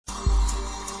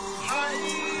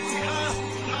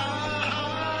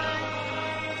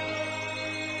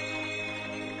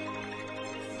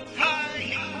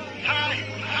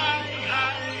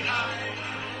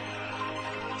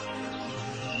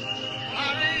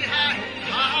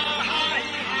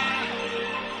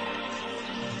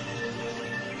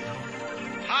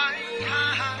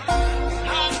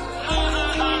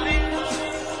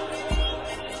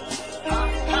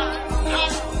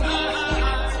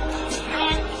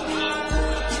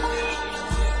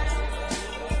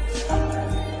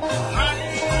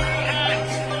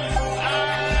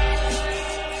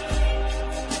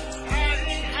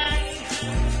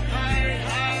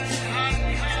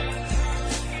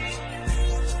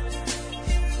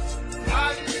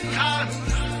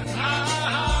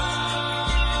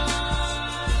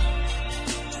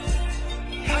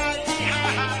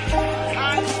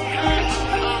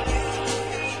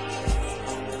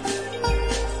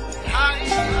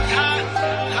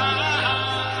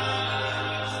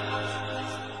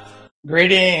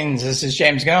Greetings. This is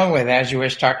James Gunn with As You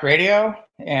Wish Talk Radio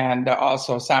and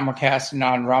also simulcasting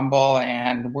on Rumble.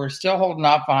 And we're still holding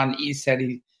off on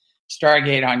ECETI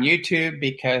Stargate on YouTube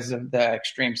because of the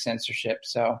extreme censorship.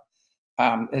 So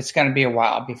it's going to be a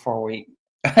while before we,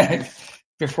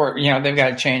 before, they've got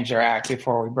to change their act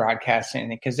before we broadcast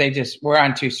anything because we're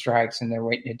on 2 strikes and they're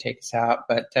waiting to take us out.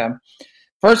 But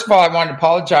first of all, I wanted to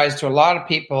apologize to a lot of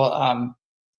people.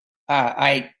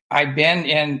 I've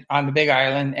been on the Big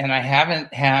Island and I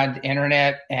haven't had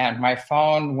internet and my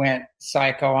phone went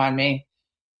psycho on me.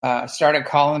 Started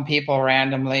calling people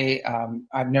randomly.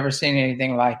 I've never seen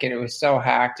anything like it. It was so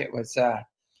hacked. It was good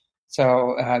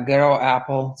old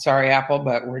Apple. Sorry, Apple,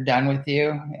 but we're done with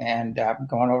you and I'm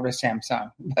going over to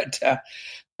Samsung.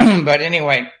 But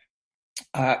anyway,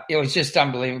 it was just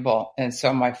unbelievable. And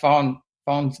so my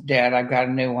phone's dead. I've got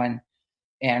a new one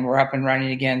and we're up and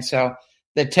running again. So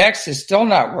the text is still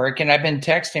not working. I've been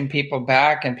texting people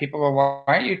back and people go, well,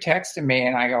 why aren't you texting me?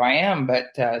 And I go, I am, but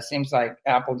it seems like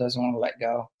Apple doesn't want to let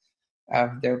go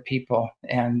of their people.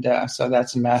 And so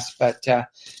that's a mess. But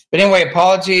anyway,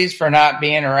 apologies for not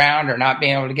being around or not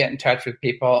being able to get in touch with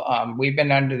people. We've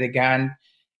been under the gun.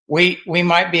 We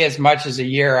might be as much as a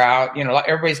year out.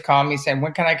 Everybody's calling me saying,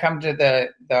 when can I come to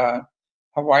the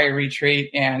Hawaii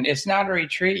retreat? And it's not a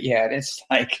retreat yet. It's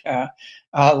like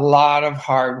a lot of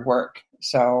hard work.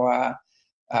 So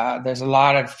there's a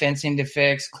lot of fencing to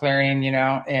fix, clearing,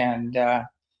 and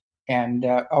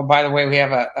oh, by the way, we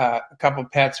have a couple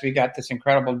pets. We got this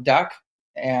incredible duck,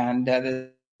 and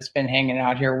it's been hanging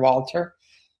out here, Walter,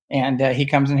 and he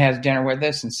comes and has dinner with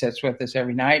us and sits with us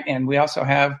every night. And we also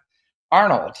have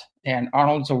Arnold, and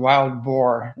Arnold's a wild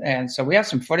boar, and so we have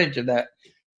some footage of that.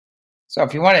 So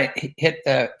if you want to hit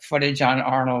the footage on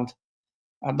Arnold,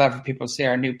 I'd love for people to see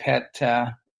our new pet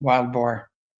wild boar.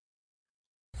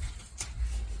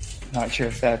 Not sure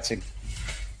if that's a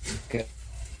good.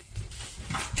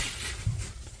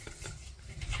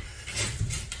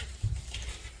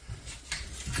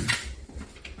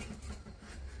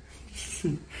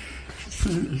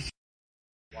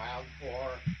 Wild boar,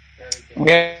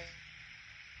 very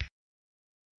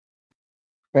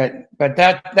good. But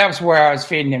that was where I was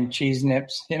feeding him cheese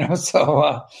nips,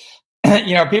 So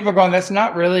people going, that's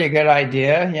not really a good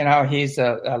idea. He's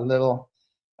a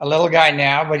little guy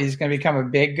now, but he's going to become a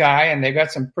big guy, and they've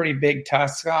got some pretty big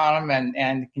tusks on him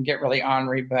and can get really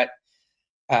ornery, but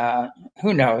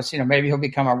who knows, maybe he'll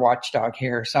become our watchdog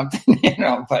here or something,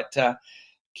 but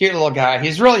cute little guy.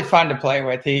 He's really fun to play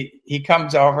with. He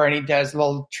comes over and he does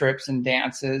little trips and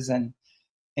dances and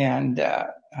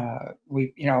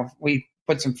we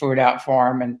put some food out for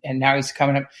him and now he's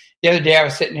coming up. The other day I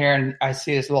was sitting here and I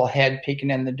see this little head peeking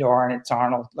in the door and it's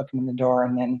Arnold looking in the door.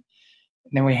 And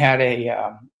then we had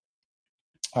a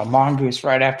mongoose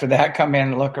right after that come in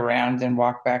and look around and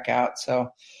walk back out. So,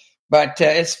 but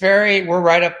we're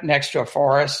right up next to a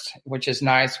forest, which is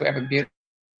nice. We have a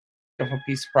beautiful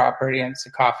piece of property and it's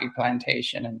a coffee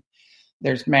plantation and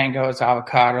there's mangoes,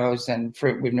 avocados, and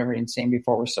fruit we've never even seen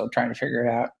before. We're still trying to figure it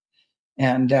out.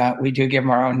 And we do give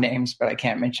them our own names, but I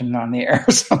can't mention them on the air,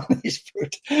 some of these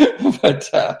fruit. But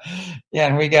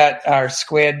and we got our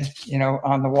squid,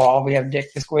 on the wall. We have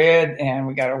Dick the squid, and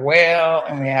we got a whale,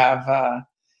 and we have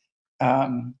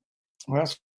what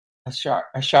else? A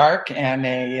shark, and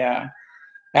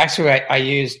actually I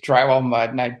used drywall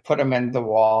mud, and I put them in the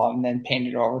wall, and then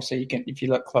painted over so you can, if you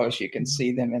look close, you can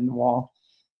see them in the wall.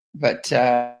 But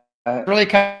really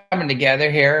coming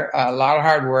together here. A lot of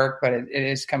hard work, but it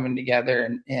is coming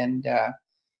together, and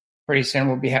pretty soon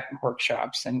we'll be having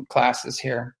workshops and classes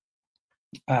here.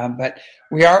 But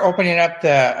we are opening up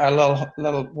a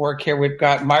little work here. We've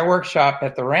got my workshop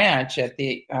at the ranch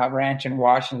in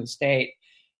Washington State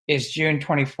is June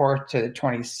 24th to the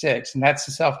 26th, and that's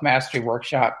the self-mastery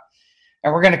workshop.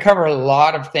 And we're going to cover a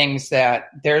lot of things that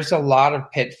there's a lot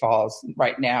of pitfalls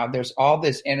right now. There's all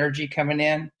this energy coming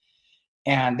in.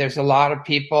 And there's a lot of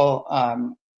people, I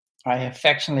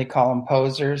affectionately call them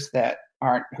posers, that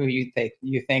aren't who you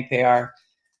think they are.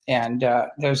 And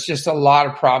there's just a lot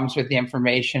of problems with the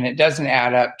information. It doesn't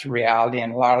add up to reality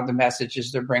and a lot of the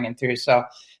messages they're bringing through. So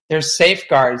there's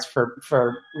safeguards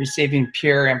for receiving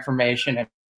pure information. And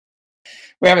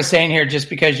we have a saying here, just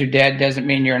because you're dead doesn't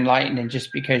mean you're enlightened, and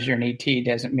just because you're an ET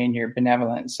doesn't mean you're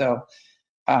benevolent. So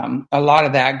a lot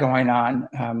of that going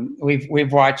on.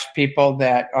 We've watched people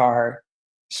that are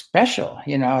special,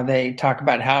 they talk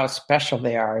about how special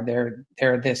they are. They're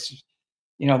this,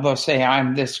 they'll say,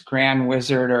 I'm this grand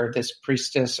wizard or this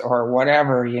priestess or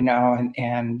whatever,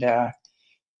 and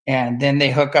then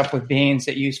they hook up with beings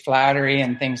that use flattery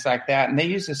and things like that. And they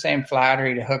use the same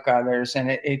flattery to hook others.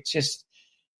 And it just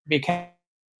becomes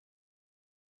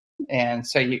And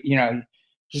so,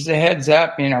 just a heads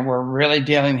up, we're really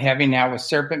dealing heavy now with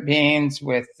serpent beings,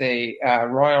 with the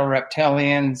royal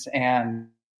reptilians. And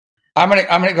I'm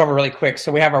gonna go over really quick.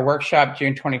 So we have our workshop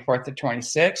June 24th to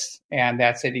 26th, and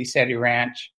that's at East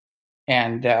Ranch.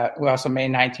 And we also May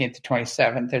 19th to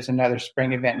 27th. There's another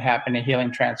spring event happening,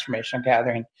 Healing Transformational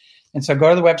Gathering. And so go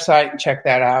to the website and check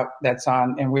that out. That's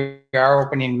on, and we are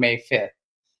opening May 5th.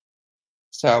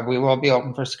 So we will be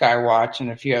open for Skywatch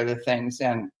and a few other things.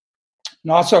 And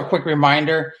also a quick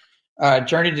reminder,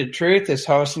 Journey to Truth is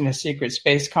hosting a Secret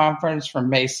Space Conference from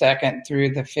May 2nd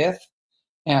through the 5th.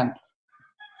 And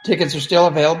tickets are still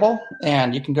available,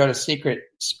 and you can go to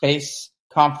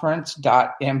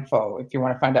secretspaceconference.info if you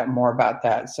want to find out more about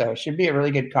that. So it should be a really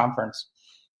good conference,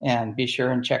 and be sure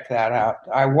and check that out.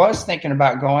 I was thinking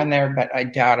about going there, but I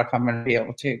doubt if I'm going to be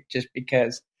able to, just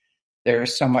because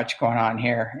there's so much going on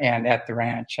here and at the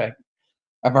ranch. I've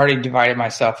already divided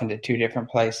myself into two different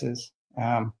places.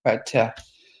 But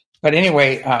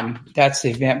anyway, that's the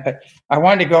event. But I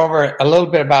wanted to go over a little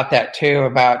bit about that too,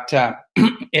 about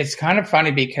it's kind of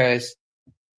funny because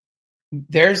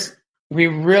there's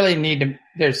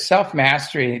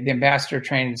self-mastery, the ambassador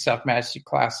training, self-mastery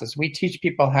classes. We teach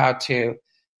people how to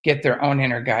get their own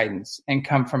inner guidance and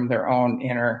come from their own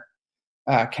inner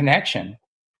connection.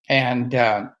 And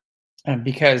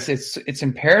because it's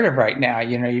imperative right now.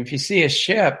 If you see a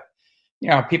ship,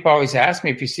 people always ask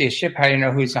me, if you see a ship, how do you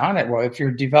know who's on it? Well, if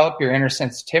you develop your inner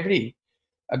sensitivity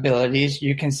abilities,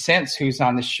 you can sense who's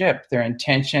on the ship, their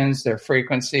intentions, their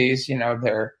frequencies,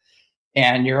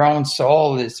 and your own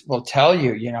soul will tell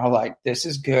you, like, this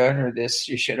is good or this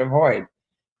you should avoid.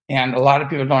 And a lot of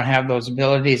people don't have those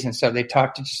abilities, and so they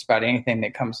talk to just about anything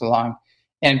that comes along.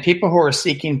 And people who are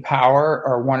seeking power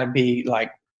or want to be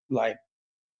like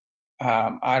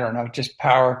I don't know, just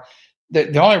power.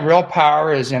 The only real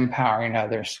power is empowering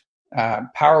others.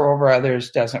 Power over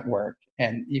others doesn't work.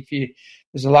 And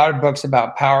there's a lot of books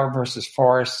about power versus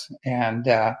force, and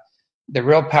the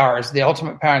real power is the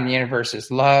ultimate power in the universe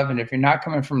is love. And if you're not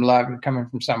coming from love, you're coming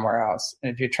from somewhere else.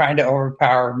 And if you're trying to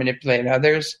overpower, manipulate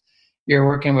others, you're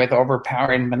working with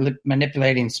overpowering,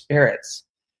 manipulating spirits.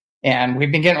 And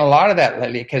we've been getting a lot of that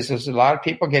lately because there's a lot of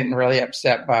people getting really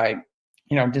upset by,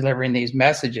 delivering these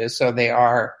messages. So they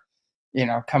are,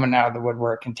 coming out of the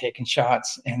woodwork and taking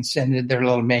shots and sending their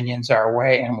little minions our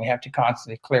way. And we have to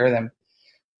constantly clear them.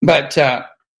 But,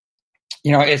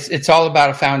 it's all about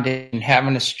a foundation,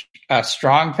 having a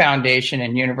strong foundation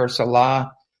in universal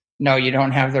law. No, you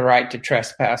don't have the right to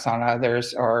trespass on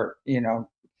others or,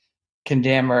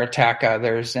 condemn or attack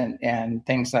others and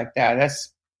things like that.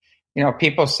 That's,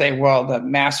 people say, well, the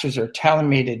masters are telling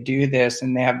me to do this,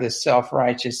 and they have this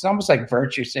self-righteous, it's almost like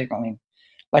virtue signaling.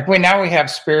 Like we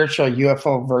have spiritual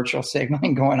UFO virtual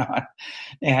signaling going on,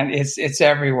 and it's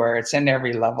everywhere. It's in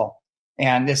every level.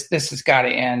 And this has got to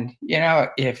end.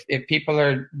 If people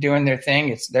are doing their thing,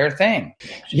 it's their thing.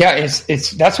 Yeah,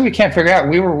 it's that's what we can't figure out.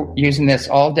 We were using this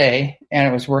all day, and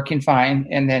it was working fine.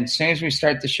 And then as soon as we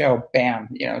start the show, bam,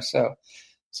 so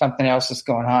something else is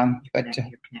going on. But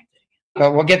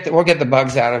we'll get the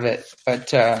bugs out of it.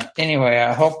 But anyway,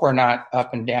 I hope we're not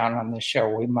up and down on this show.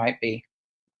 We might be.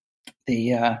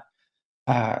 The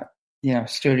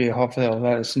studio hopefully will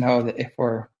let us know that if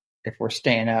we're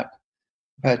staying up.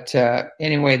 But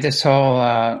anyway, this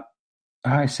whole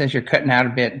it says you're cutting out a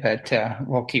bit, but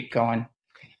we'll keep going.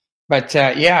 But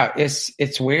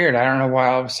it's weird. I don't know why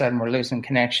all of a sudden we're losing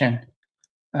connection.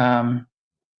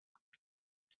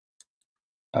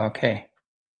 Okay.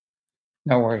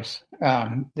 No worries.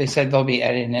 They said they'll be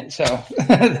editing it, so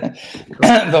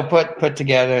they'll put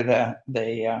together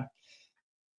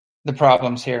the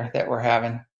problems here that we're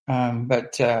having.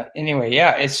 But anyway,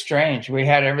 it's strange. We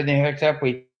had everything hooked up.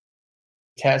 We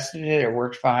tested it. It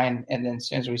worked fine. And then as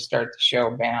soon as we start the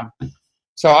show, bam.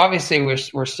 So obviously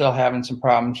we're still having some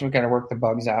problems. We've got to work the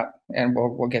bugs out, and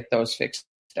we'll get those fixed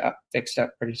up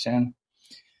pretty soon.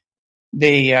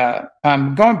 The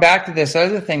going back to this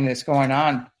other thing that's going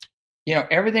on,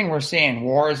 everything we're seeing,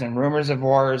 wars and rumors of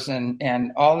wars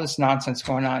and all this nonsense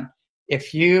going on.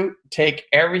 If you take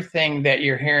everything that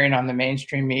you're hearing on the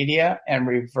mainstream media and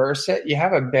reverse it, you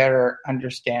have a better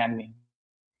understanding.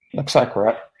 Looks like we're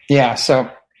up. Yeah.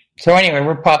 So anyway,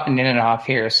 we're popping in and off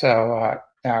here. So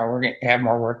we're going to have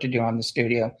more work to do on the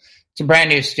studio. It's a brand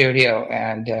new studio,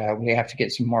 and we have to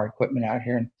get some more equipment out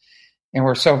here. And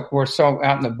we're so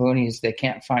out in the boonies, they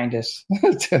can't find us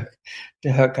to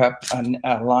hook up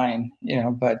a line,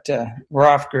 but we're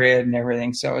off grid and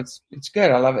everything. So it's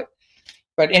good. I love it.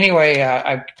 But anyway,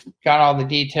 I've got all the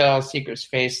details. Secret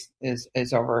Space is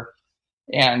over,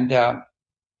 and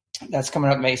that's coming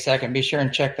up May 2nd. Be sure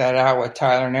and check that out with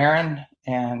Tyler and Aaron.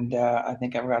 and I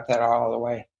think I've got that all the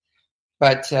way.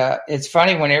 But it's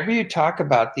funny, whenever you talk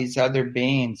about these other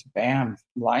beings, bam,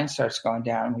 line starts going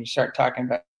down. When you start talking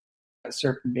about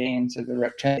certain beings, or the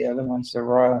reptilians, the other ones, the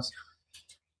royals.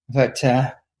 But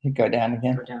you go down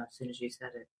again. Go down as soon as you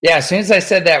said it. Yeah, as soon as I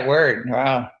said that word.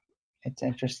 Wow, it's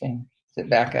interesting. Is it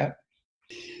back up?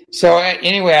 So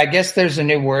anyway, I guess there's a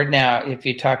new word now. If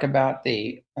you talk about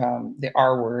the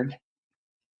R word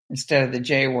instead of the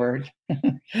J word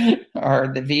or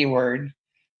the V word,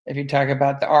 if you talk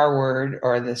about the R word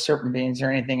or the serpent beings or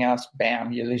anything else,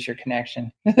 bam, you lose your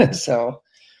connection. So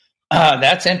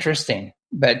that's interesting.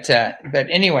 But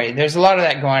anyway, there's a lot of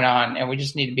that going on, and we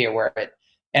just need to be aware of it.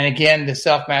 And again, the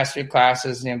self-mastery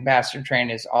classes, the ambassador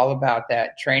training is all about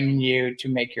that, training you to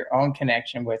make your own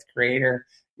connection with Creator,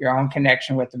 your own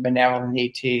connection with the benevolent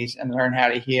ETs, and learn how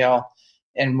to heal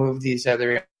and move these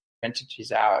other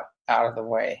entities out of the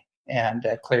way and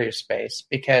clear your space.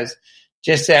 Because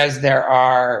just as there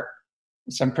are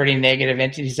some pretty negative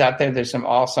entities out there, there's some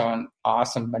also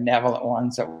awesome benevolent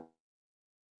ones that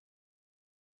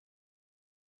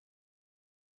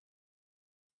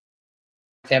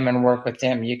them and work with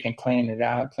them. You can clean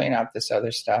out this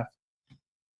other stuff.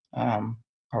 Are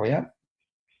we up?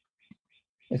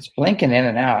 It's blinking in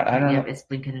and out. I don't know. It's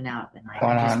blinking in and out, and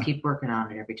I just keep working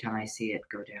on it every time I see it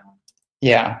go down.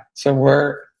 Yeah. So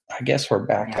I guess we're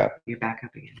back up. You're back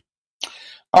up again.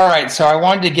 All right. So I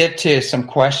wanted to get to some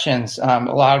questions. A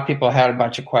lot of people had a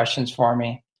bunch of questions for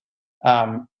me.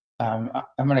 I'm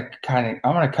going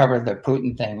to cover the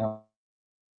Putin thing,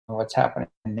 what's happening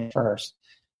first.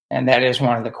 And that is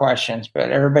one of the questions.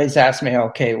 But everybody's asked me,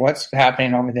 okay, what's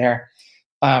happening over there?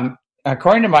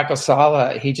 According to Michael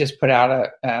Sala, he just put out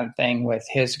a thing with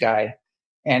his guy,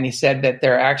 and he said that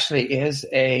there actually is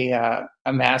a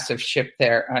massive ship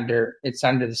there under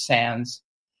the sands,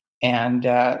 and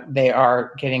they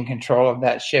are getting control of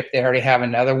that ship. They already have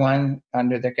another one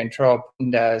under their control,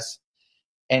 Putin does,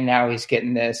 and now he's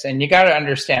getting this. And you got to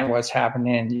understand what's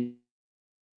happening in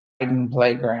the Biden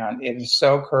playground. It is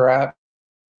so corrupt.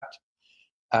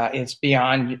 It's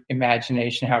beyond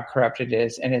imagination how corrupt it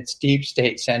is, and it's deep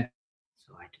state centered.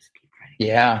 So I just keep trying.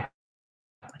 Yeah,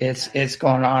 it's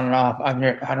going on and off. I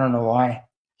don't know why.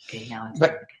 Okay, now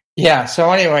yeah. So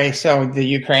anyway, so the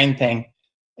Ukraine thing,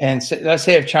 and so let's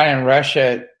say if China and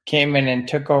Russia came in and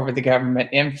took over the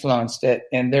government, influenced it,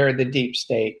 and they're the deep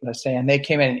state, let's say, and they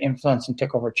came in and influenced and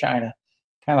took over China,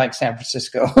 kind of like San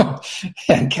Francisco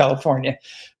and California.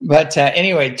 But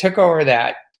anyway, took over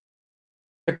that.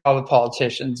 All the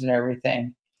politicians and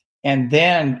everything, and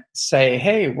then say,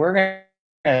 hey, we're going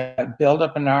to build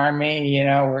up an army,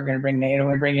 we're going to bring NATO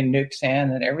and bring in nukes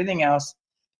in and everything else,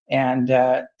 and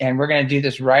we're going to do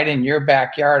this right in your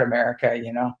backyard, America,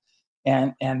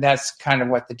 and that's kind of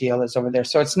what the deal is over there.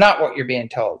 So it's not what you're being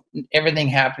told. Everything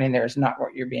happening there is not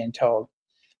what you're being told,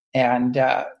 and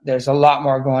there's a lot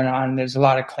more going on. There's a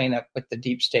lot of cleanup with the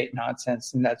deep state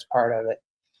nonsense, and that's part of it.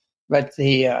 But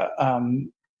the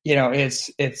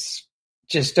it's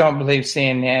just don't believe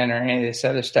CNN or any of this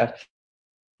other stuff.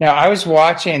 Now, I was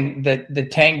watching the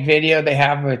tank video. They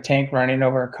have a tank running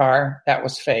over a car. That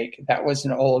was fake. That was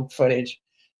an old footage.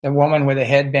 The woman with a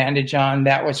head bandage on,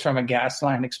 that was from a gas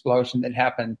line explosion that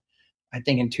happened, I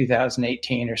think, in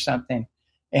 2018 or something.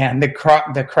 And the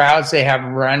crowds they have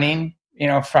running,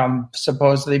 from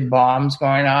supposedly bombs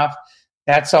going off,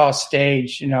 that's all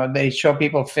staged. They show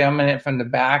people filming it from the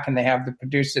back, and they have the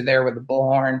producer there with the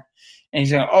bullhorn, and he's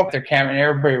going, oh, their camera, and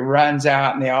everybody runs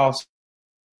out, and they all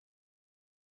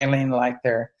feeling like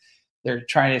they're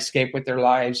trying to escape with their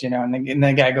lives, and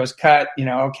the guy goes, cut,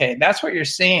 okay, that's what you're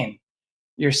seeing.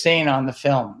 You're seeing on the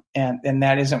film, and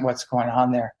that isn't what's going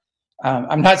on there.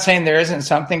 I'm not saying there isn't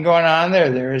something going on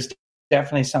there. There is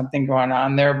definitely something going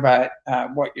on there, but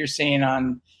what you're seeing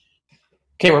on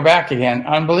okay, we're back again.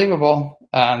 Unbelievable.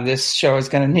 This show is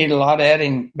going to need a lot of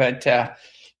editing, but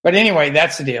anyway,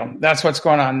 that's the deal. That's what's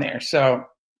going on there. So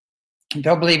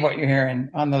don't believe what you're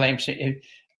hearing on the lamestream.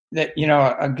 That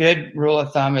a good rule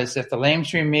of thumb is if the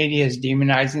lamestream media is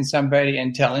demonizing somebody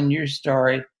and telling your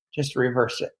story, just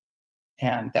reverse it,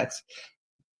 and that's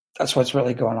what's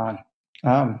really going on.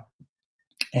 I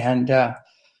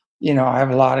have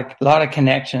a lot of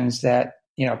connections that.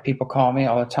 People call me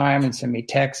all the time and send me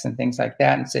texts and things like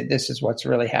that and say, this is what's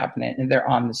really happening. And they're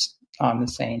on the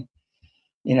scene,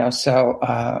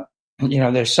 so,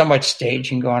 there's so much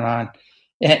staging going on.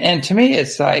 And to me,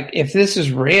 it's like, if this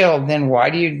is real, then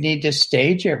why do you need to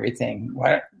stage everything?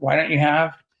 Why don't you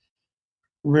have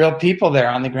real people there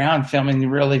on the ground filming the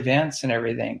real events and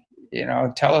everything?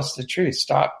 Tell us the truth.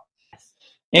 Stop.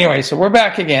 Anyway, so we're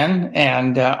back again.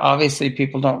 And obviously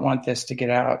people don't want this to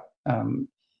get out.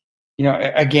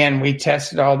 again, we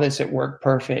tested all this. It worked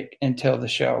perfect until the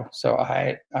show. So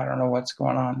I don't know what's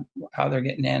going on, how they're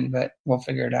getting in, but we'll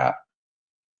figure it out.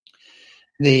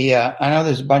 I know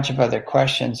there's a bunch of other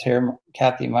questions here.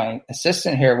 Kathy, my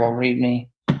assistant here, will read me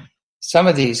some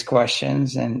of these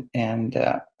questions, and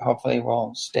hopefully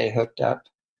we'll stay hooked up.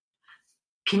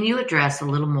 Can you address a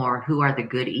little more who are the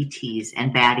good ETs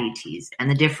and bad ETs and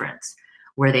the difference,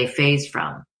 where they phase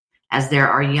from, as there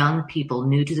are young people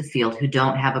new to the field who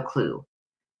don't have a clue,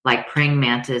 like praying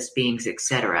mantis beings,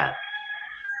 etc.?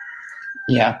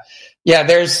 Yeah.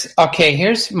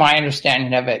 Here's my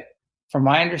understanding of it. From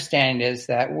my understanding is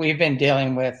that we've been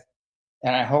dealing with,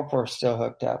 and I hope we're still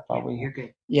hooked up. You're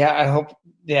good. Yeah, I hope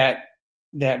that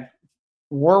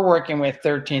we're working with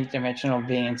 13th dimensional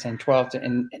beings and 12th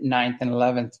and 9th and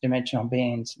 11th dimensional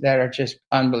beings that are just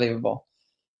unbelievable.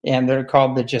 And they're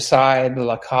called the Jasai, the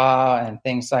Laka, and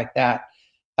things like that.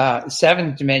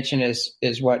 7th dimension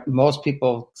is what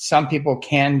some people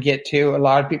can get to. A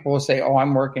lot of people will say, oh,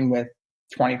 I'm working with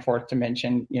 24th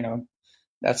dimension,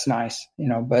 that's nice,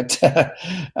 but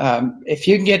if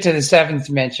you can get to the 7th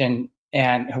dimension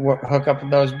and hook up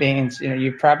with those beings,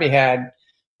 you've probably had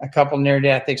a couple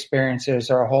near-death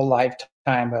experiences or a whole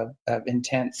lifetime of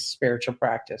intense spiritual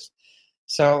practice.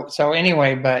 So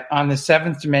anyway, but on the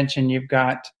 7th dimension, you've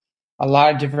got a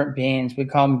lot of different beings. We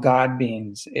call them God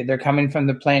beings. They're coming from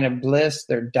the plane of bliss.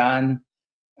 They're done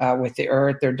with the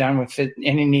earth. They're done with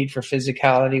any need for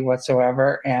physicality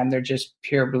whatsoever, and they're just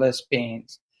pure bliss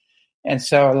beings. And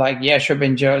so like Yeshua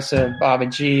ben Joseph,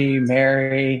 Babaji,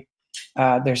 Mary,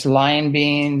 there's lion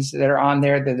beings that are on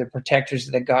there. They're the protectors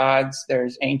of the gods.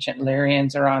 There's ancient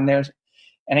Lyrians are on there.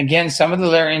 And again, some of the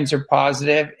Lyrians are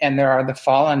positive, and there are the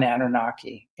fallen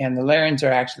Anunnaki. And the Lyrians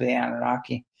are actually the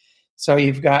Anunnaki. So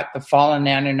you've got the fallen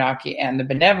Anunnaki and the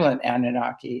benevolent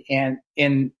Anunnaki. And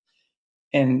in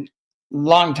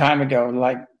long time ago,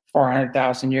 like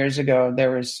 400,000 years ago,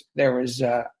 there was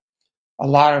a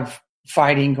lot of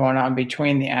fighting going on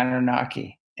between the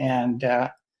Anunnaki, and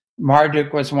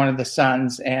Marduk was one of the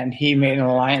sons, and he made an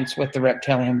alliance with the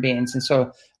reptilian beings. And so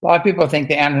a lot of people think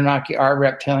the Anunnaki are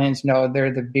reptilians. No,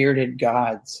 they're the bearded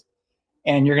gods,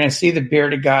 and you're going to see the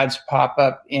bearded gods pop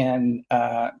up in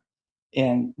the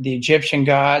Egyptian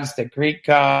gods, the Greek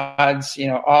gods.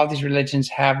 All these religions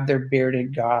have their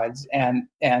bearded gods, and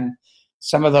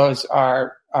some of those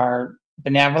are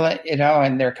benevolent,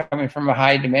 and they're coming from a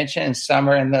high dimension, and some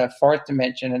are in the 4th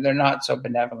dimension, and they're not so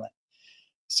benevolent.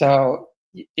 So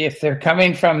if they're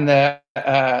coming from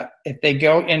if they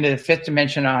go into the 5th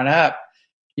dimension on up,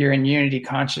 you're in unity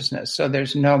consciousness. So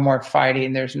there's no more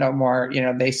fighting. There's no more,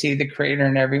 they see the creator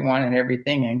in everyone and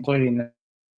everything, including the.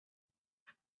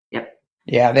 Yep.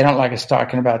 Yeah, they don't like us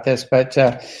talking about this, but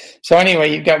so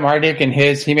anyway, you've got Marduk and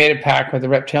he made a pact with the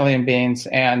reptilian beings,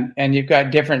 and you've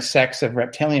got different sects of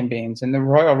reptilian beings, and the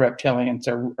royal reptilians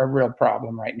are a real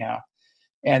problem right now,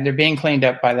 and they're being cleaned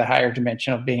up by the higher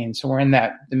dimensional beings. So we're in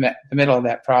the middle of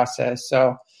that process.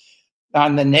 So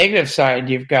on the negative side,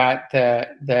 you've got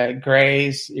the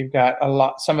grays. You've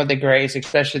got some of the grays,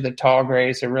 especially the tall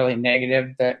grays, are really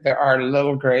negative. There are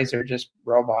little grays are just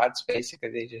robots,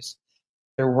 basically.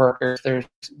 They're workers. They're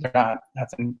not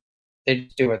nothing. They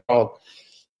just do what's told.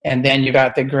 And then you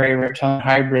got the gray reptilian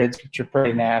hybrids, which are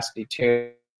pretty nasty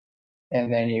too.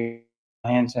 And then you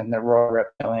have and the royal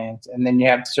reptilians, and then you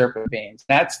have serpent beings.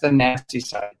 That's the nasty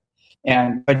side.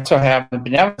 But you also have the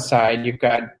benevolent side. You've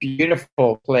got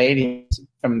beautiful Pleiadians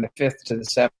from the 5th to the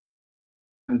 7th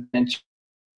dimension,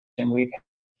 and we've had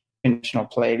conventional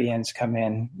Pleiadians come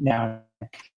in now.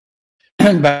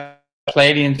 But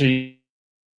Pleiadians are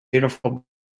beautiful.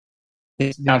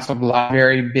 It's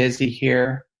very busy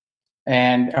here,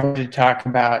 and I want to talk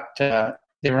about the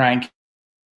Orion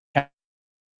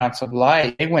Council of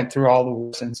Light. They went through all the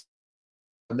wars, and so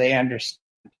they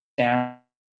understand.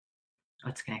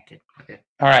 It's connected. Okay.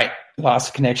 All right,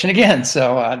 lost connection again.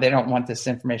 So they don't want this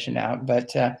information out. But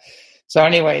so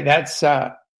anyway, that's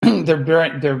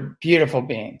they're beautiful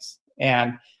beings,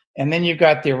 and then you've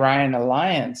got the Orion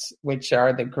Alliance, which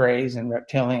are the Greys and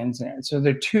Reptilians, and so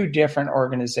they're two different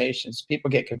organizations. People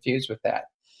get confused with that.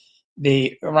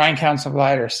 The Orion Council of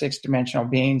Light are 6-dimensional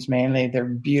beings mainly. They're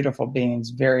beautiful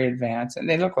beings, very advanced, and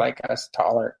they look like us,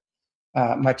 taller,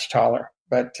 much taller.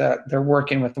 But they're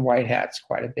working with the white hats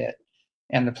quite a bit.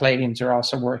 And the Pleiadians are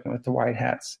also working with the white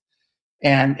hats.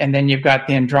 And then you've got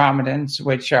the Andromedans,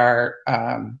 which are,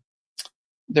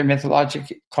 they're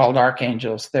mythologically called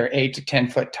archangels. They're 8 to 10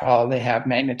 foot tall. They have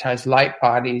magnetized light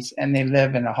bodies, and they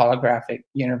live in a holographic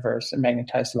universe, a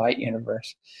magnetized light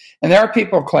universe. And there are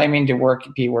people claiming to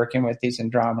be working with these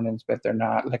Andromedans, but they're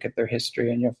not. Look at their history,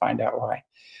 and you'll find out why.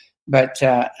 But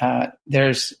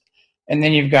there's And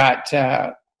then you've got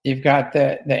the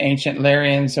ancient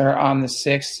Lyrians are on the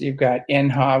 6th. You've got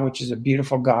Inha, which is a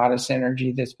beautiful goddess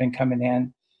energy that's been coming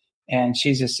in. And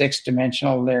she's a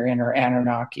 6th-dimensional Lyrian or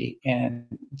Anunnaki. And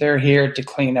they're here to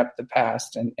clean up the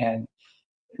past and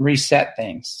reset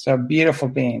things. So beautiful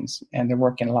beings. And they're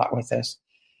working a lot with us.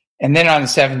 And then on the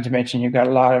 7th dimension, you've got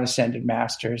a lot of ascended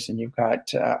masters. And you've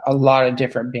got a lot of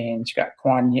different beings. You've got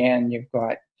Kuan Yin. You've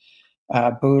got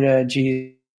Buddha,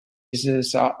 Jesus.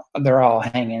 They're all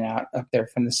hanging out up there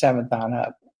from the 7th on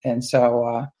up. And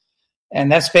so, and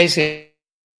that's basically,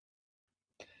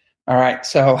 all right.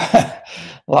 So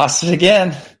lost it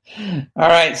again. All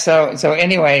right. So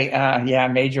anyway,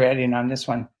 major editing on this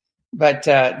one, but,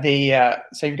 so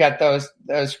you've got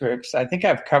those groups. I think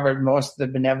I've covered most of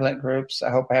the benevolent groups. I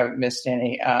hope I haven't missed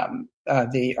any.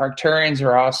 The Arcturians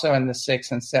are also in the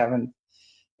 6th and 7th,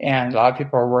 and a lot of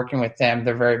people are working with them.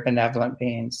 They're very benevolent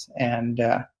beings. And,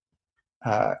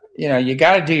 you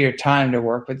got to do your time to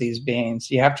work with these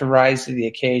beings. You have to rise to the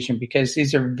occasion because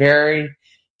these are very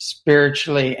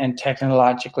spiritually and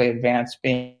technologically advanced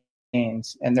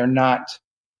beings, and they're not,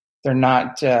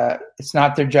 it's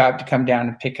not their job to come down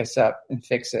and pick us up and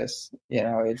fix us.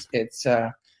 Our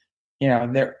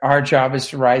job is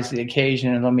to rise to the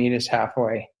occasion, and they'll meet us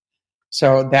halfway.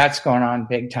 So that's going on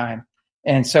big time.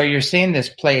 And so you're seeing this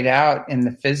played out in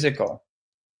the physical,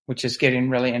 which is getting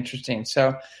really interesting.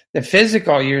 So the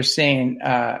physical, you're seeing,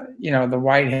 the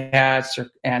white hats,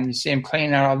 and you see them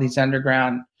cleaning out all these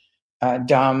underground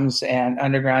dumbs and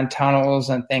underground tunnels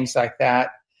and things like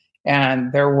that.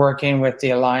 And they're working with the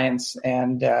Alliance,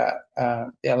 and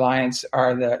the Alliance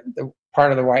are the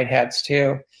part of the white hats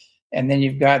too. And then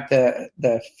you've got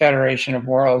the Federation of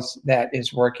Worlds that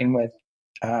is working with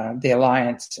the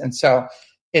Alliance. And so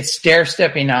it's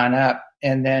stair-stepping on up.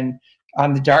 And then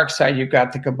on the dark side, you've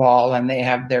got the Cabal, and they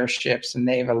have their ships, and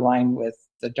they've aligned with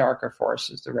the darker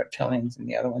forces, the reptilians and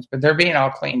the other ones. But they're being all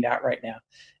cleaned out right now.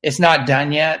 It's not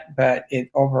done yet, but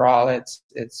overall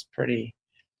it's pretty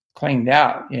cleaned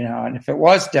out, And if it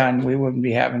was done, we wouldn't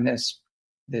be having this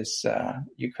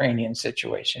Ukrainian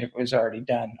situation. It was already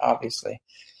done, obviously,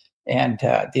 and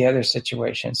the other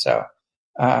situation. So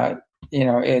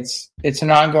it's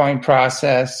an ongoing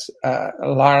process. A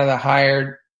lot of the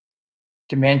higher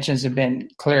dimensions have been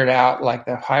cleared out, like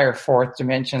the higher 4th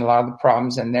dimension. A lot of the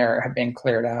problems in there have been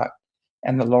cleared out,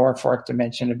 and the lower 4th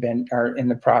dimension are in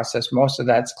the process. Most of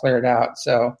that's cleared out.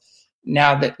 So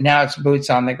now it's boots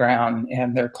on the ground,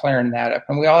 and they're clearing that up,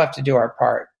 and we all have to do our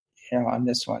part, on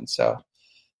this one. So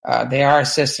they are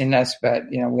assisting us, but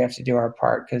we have to do our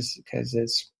part because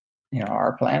it's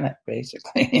our planet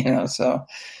basically. So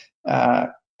I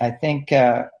think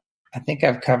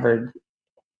I've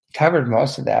covered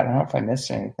most of that. I don't know if I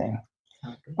missed anything.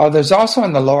 Okay. Oh, there's also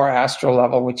in the lower astral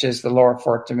level, which is the lower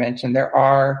 4th dimension, there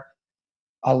are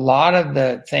a lot of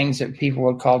the things that people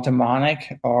would call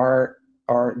demonic or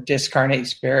discarnate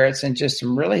spirits, and just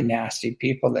some really nasty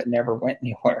people that never went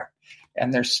anywhere,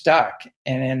 and they're stuck.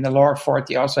 And in the lower 4th,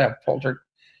 you also have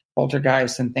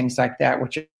poltergeists and things like that,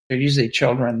 which are usually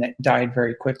children that died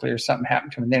very quickly or something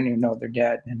happened to them. They don't even know they're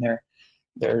dead, and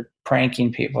they're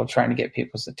pranking people, trying to get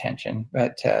people's attention.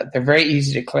 But they're very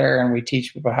easy to clear, and we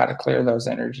teach people how to clear those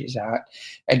energies out.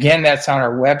 Again, that's on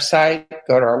our website.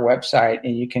 Go to our website,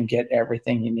 and you can get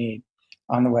everything you need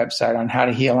on the website on how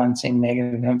to heal unseen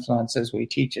negative influences. We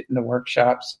teach it in the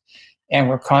workshops, and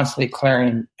we're constantly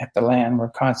clearing at the land. We're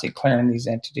constantly clearing these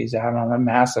entities out on a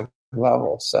massive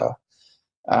level. So,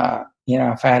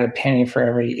 if I had a penny for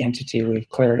every entity we've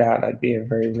cleared out, I'd be a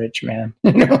very rich man.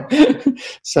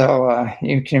 So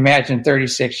you can imagine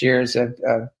 36 years of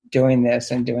doing this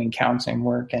and doing counseling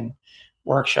work and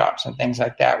workshops and things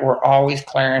like that. We're always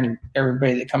clearing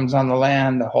everybody that comes on the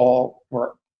land, the whole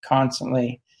work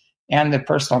constantly, and the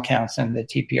personal counseling, the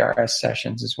TPRS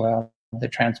sessions as well, the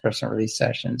transpersonal release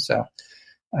sessions. So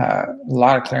a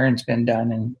lot of clearing's been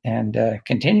done and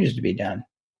continues to be done.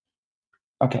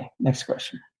 Okay, next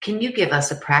question. Can you give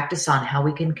us a practice on how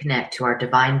we can connect to our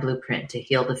divine blueprint to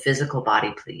heal the physical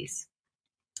body, please?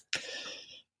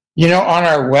 On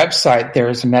our website, there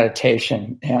is a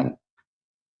meditation, and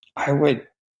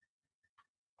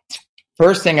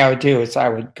first thing I would do is I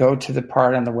would go to the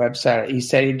part on the website at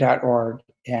eseti.org,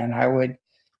 and I would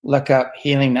look up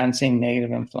healing unseen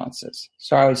negative influences.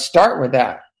 So I would start with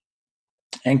that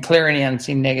and clear any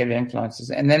unseen negative influences.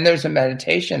 And then there's a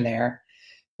meditation there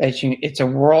it's a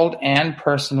world and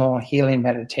personal healing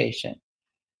meditation.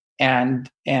 And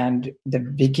the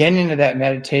beginning of that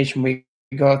meditation, we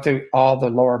go through all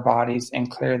the lower bodies and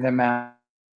clear them out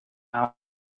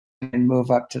and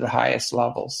move up to the highest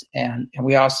levels. And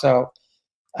we also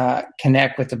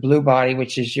connect with the blue body,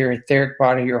 which is your etheric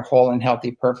body, your whole and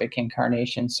healthy, perfect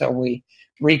incarnation. So we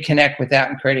reconnect with that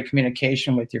and create a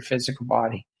communication with your physical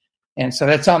body. And so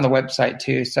that's on the website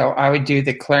too. So I would do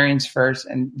the clearings first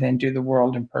and then do the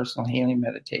world and personal healing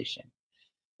meditation.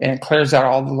 And it clears out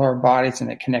all the lower bodies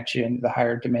and it connects you into the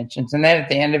higher dimensions. And then at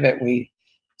the end of it, we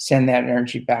send that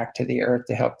energy back to the earth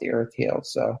to help the earth heal.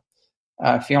 So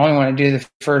if you only want to do the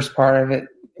first part of it,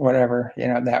 whatever,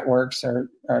 that works, or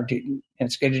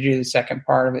it's good to do the second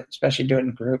part of it, especially do it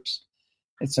in groups.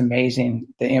 It's amazing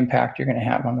the impact you're going to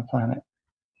have on the planet.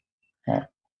 Yeah.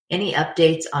 Any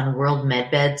updates on world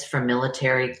medbeds from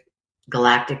military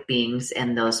galactic beings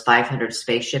and those 500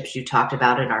 spaceships you talked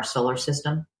about in our solar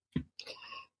system?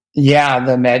 Yeah,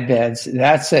 the medbeds.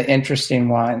 That's an interesting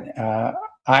one.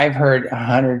 I've heard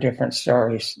 100 different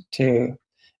stories too.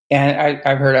 And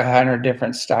I've heard 100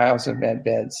 different styles of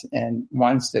medbeds, and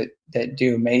ones that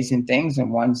do amazing things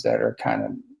and ones that are kind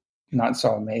of not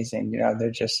so amazing.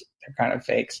 They're kind of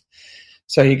fakes.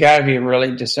 So you got to be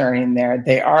really discerning there.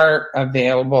 They are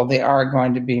available. They are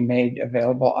going to be made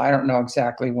available. I don't know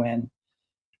exactly when.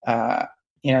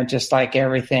 Just like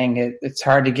everything, it's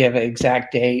hard to give an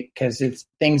exact date because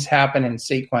things happen in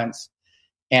sequence,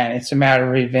 and it's a matter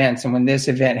of events. And when this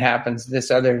event happens, this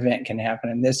other event can happen,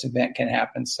 and this event can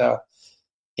happen. So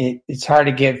it's hard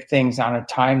to give things on a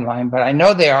timeline, but I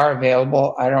know they are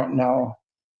available. I don't know.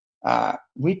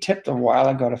 We tipped a while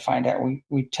ago to find out.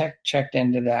 We checked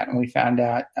into that, and we found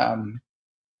out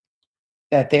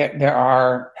that there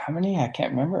are, how many? I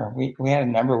can't remember. We had a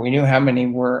number. We knew how many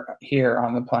were here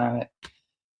on the planet,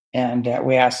 and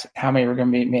we asked how many were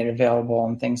going to be made available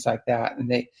and things like that. And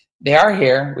they are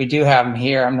here. We do have them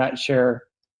here. I'm not sure,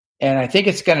 and I think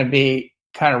it's going to be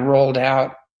kind of rolled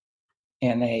out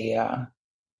in a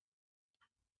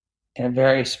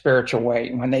very spiritual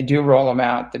way. When they do roll them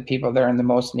out, the people that are in the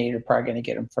most need are probably going to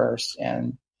get them first,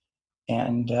 and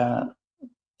then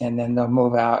they'll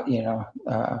move out.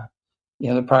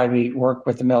 They'll probably work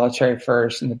with the military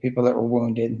first and the people that were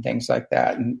wounded and things like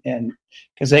that, and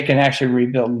because they can actually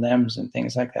rebuild limbs and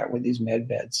things like that with these med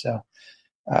beds. So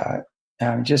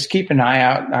just keep an eye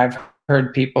out. I've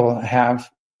heard people have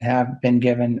been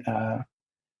given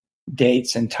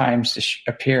dates and times to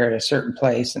appear at a certain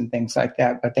place and things like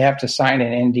that, but they have to sign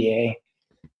an NDA.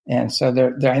 And so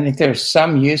I think there's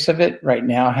some use of it right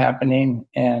now happening,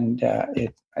 and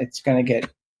it's going to get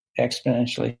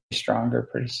exponentially stronger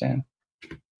pretty soon.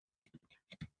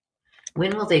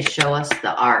 When will they show us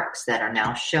the arcs that are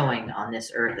now showing on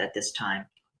this earth at this time?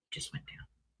 Just went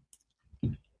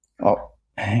down. Oh,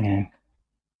 hang on.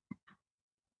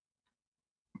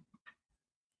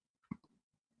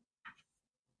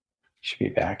 Should be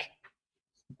back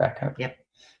up. Yep.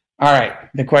 All right.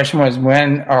 The question was,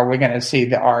 when are we going to see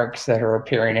the arcs that are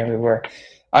appearing everywhere?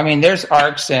 I mean, there's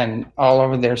arcs all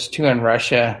over. There's two in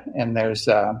Russia, and there's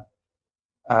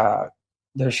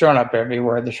they're showing up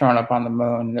everywhere. They're showing up on the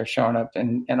moon. They're showing up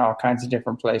in all kinds of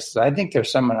different places. I think there's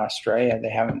some in Australia.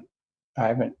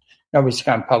 Nobody's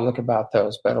gone public about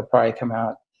those, but it'll probably come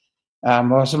out.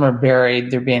 Most of them are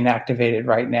buried. They're being activated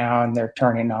right now, and they're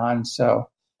turning on. So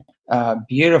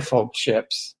beautiful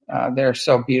ships. They're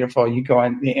so beautiful. You go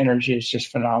in, the energy is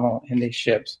just phenomenal in these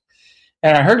ships.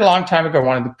 And I heard a long time ago,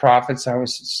 one of the prophets I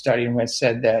was studying with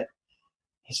said that,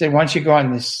 he said, once you go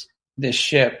on this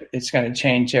ship, it's going to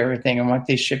change everything. And once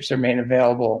these ships are made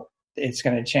available, it's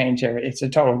going to change everything. It's a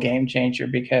total game changer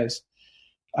because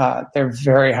they're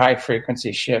very high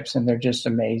frequency ships, and they're just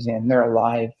amazing. They're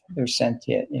alive. They're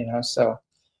sentient, So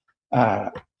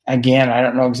again, I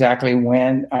don't know exactly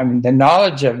when. I mean, the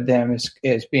knowledge of them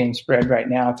is being spread right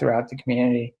now throughout the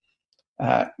community.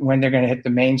 When they're going to hit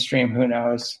the mainstream, who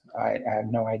knows? I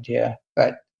have no idea.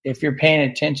 But if you're paying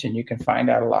attention, you can find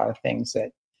out a lot of things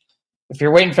that, if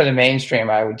you're waiting for the mainstream,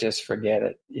 I would just forget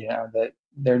it. That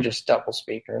they're just double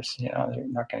speakers. They're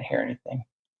not going to hear anything.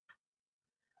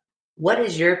 What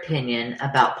is your opinion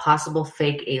about possible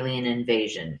fake alien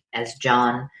invasion, as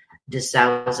John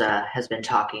DeSouza has been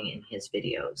talking in his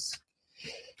videos?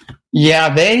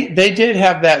 Yeah, they did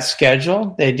have that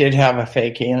scheduled. They did have a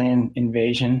fake alien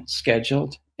invasion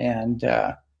scheduled, and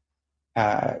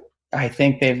I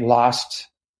think they've lost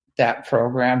that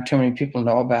program. Too many people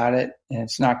know about it, and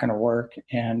it's not going to work.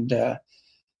 And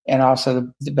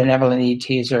also the benevolent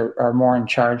ETs are more in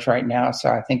charge right now, so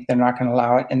I think they're not going to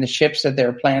allow it. And the ships that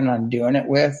they're planning on doing it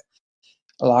with,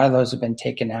 a lot of those have been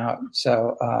taken out.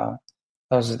 So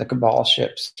those are the Cabal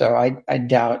ships. So I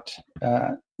doubt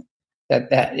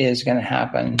that is going to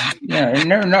happen. You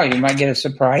never know. You might get a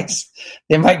surprise.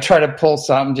 They might try to pull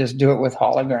something, just do it with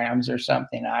holograms or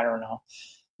something. I don't know.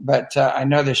 But I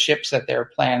know the ships that they're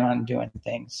planning on doing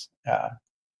things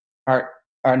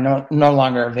are no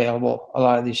longer available. A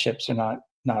lot of these ships are not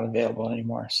available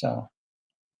anymore. So,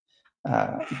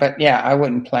 but yeah, I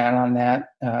wouldn't plan on that.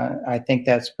 I think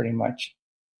that's pretty much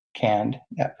canned,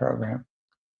 that program.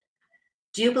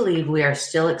 Do you believe we are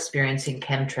still experiencing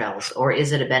chemtrails, or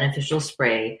is it a beneficial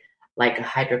spray like a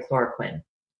hydrochloroquine?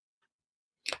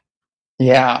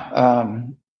 Yeah,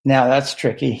 now that's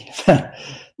tricky.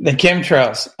 The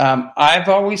chemtrails. I've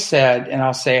always said, and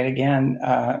I'll say it again,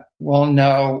 we'll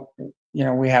know,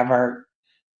 we have our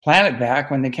planet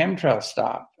back when the chemtrails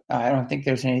stop. I don't think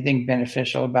there's anything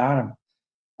beneficial about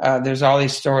them. There's all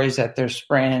these stories that they're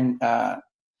spraying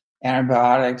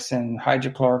antibiotics and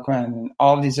hydrochloroquine and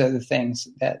all these other things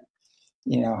that,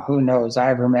 who knows,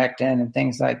 ivermectin and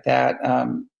things like that.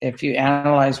 If you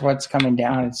analyze what's coming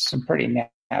down, it's some pretty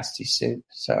nasty soup.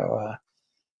 So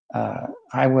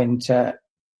I wouldn't.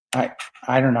 I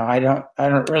don't know. I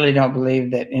don't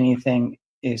believe that anything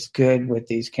is good with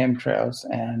these chemtrails.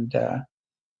 And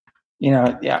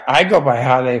yeah, I go by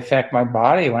how they affect my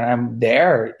body when I'm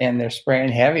there and they're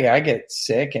spraying heavy. I get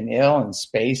sick and ill and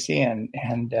spacey,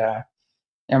 and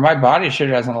my body sure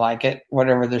doesn't like it,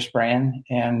 whatever they're spraying.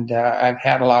 And I've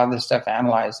had a lot of this stuff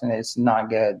analyzed, and it's not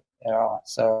good at all.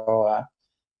 So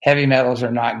heavy metals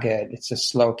are not good. It's a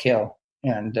slow kill,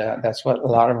 and that's what a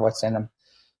lot of what's in them.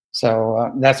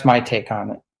 So that's my take on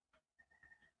it.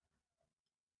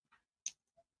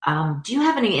 Do you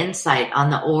have any insight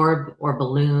on the orb or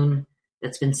balloon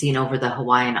that's been seen over the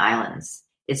Hawaiian Islands?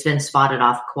 It's been spotted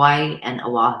off Kauai and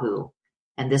Oahu,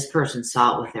 and this person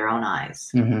saw it with their own eyes.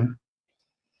 Mm-hmm.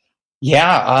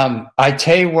 Yeah, I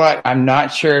tell you what, I'm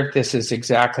not sure if this is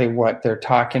exactly what they're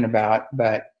talking about,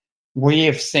 but we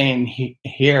have seen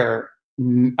here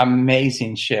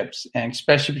amazing ships, and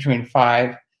especially between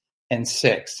 5 and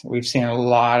 6. We've seen a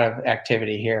lot of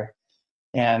activity here.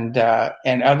 And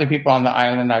other people on the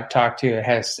island I've talked to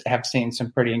have seen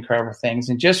some pretty incredible things.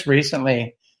 And just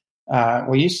recently,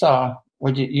 you saw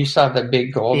the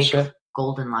big gold ship,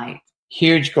 golden light,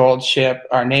 huge gold ship.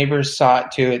 Our neighbors saw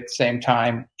it too at the same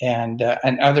time, and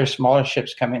other smaller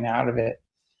ships coming out of it.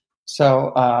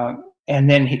 So and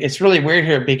then it's really weird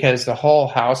here because the whole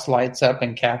house lights up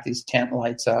and Kathy's tent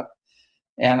lights up.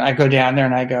 And I go down there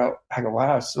and I go,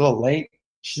 wow, it's a little late.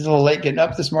 She's a little late getting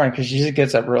up this morning because she usually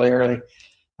gets up really early.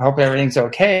 I hope everything's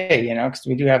okay, because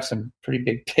we do have some pretty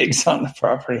big pigs on the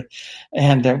property.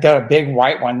 And I've got a big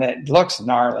white one that looks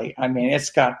gnarly. I mean, it's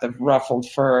got the ruffled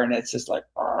fur and it's just like,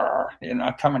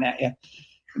 coming at you.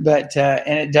 But,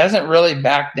 and it doesn't really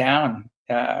back down.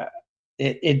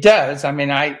 It does. I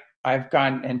mean, I've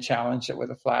gone and challenged it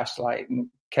with a flashlight and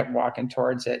kept walking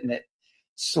towards it, and it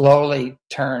slowly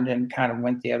turned and kind of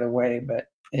went the other way, but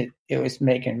it was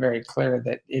making very clear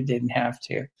that it didn't have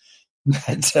to.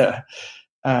 But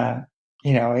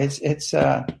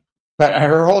but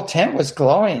her whole tent was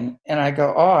glowing, and I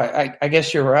go, I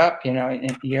guess you're up,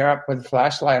 you're up with a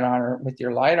flashlight on or with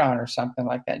your light on or something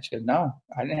like that. And she goes, no,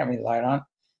 I didn't have any light on.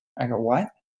 I go, what?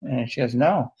 And she goes,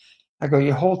 no. I go,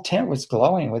 your whole tent was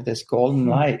glowing with this golden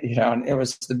light, and it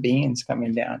was the beams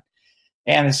coming down.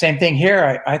 And the same thing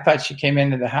here. I thought she came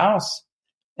into the house,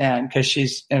 and because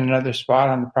she's in another spot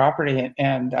on the property,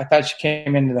 and I thought she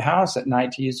came into the house at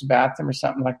night to use the bathroom or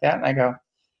something like that. And I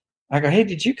go, hey,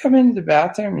 did you come into the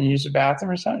bathroom and use the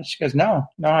bathroom or something? She goes, no,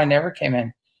 I never came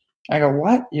in. I go,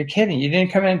 what? You're kidding. You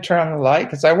didn't come in and turn on the light?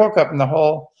 Because I woke up and the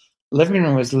whole living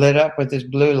room was lit up with this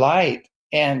blue light.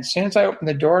 And as soon as I opened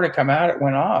the door to come out, it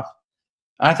went off.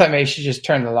 I thought maybe she just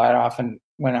turned the light off and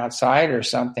went outside or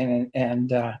something.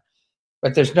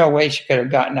 But there's no way she could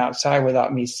have gotten outside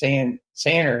without me seeing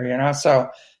her, So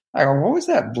I go, what was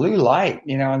that blue light?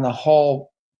 And the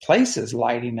whole place is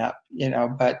lighting up,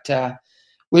 But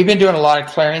we've been doing a lot of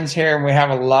clearings here, and we have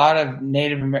a lot of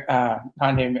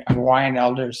Hawaiian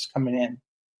elders coming in,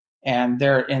 and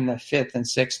they're in the 5th and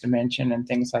 6th dimension and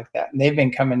things like that. And they've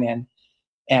been coming in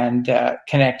and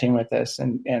connecting with us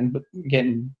and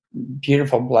getting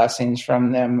beautiful blessings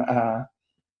from them.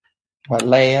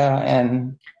 Leia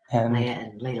and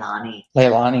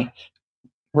Leilani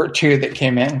were 2 that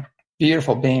came in,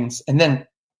 beautiful beings. And then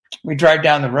we drive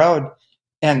down the road,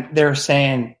 and they're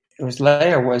saying it was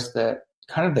Leia was the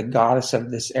kind of the goddess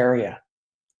of this area,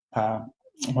 one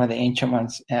of the ancient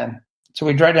ones. And so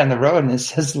we drive down the road, and it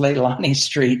says Leilani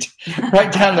Street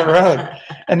right down the road.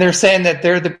 And they're saying that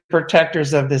they're the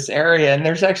protectors of this area, and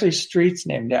there's actually streets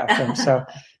named after them. So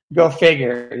go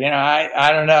figure.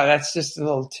 I don't know. That's just a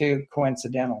little too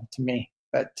coincidental to me.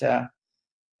 But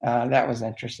that was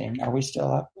interesting. Are we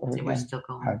still up? We're still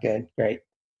going. Oh, good. Great.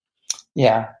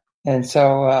 Yeah. And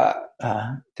so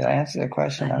did I answer the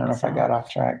question? I don't know if I got off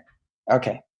track.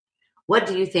 Okay. What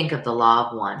do you think of the law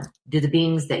of one? Do the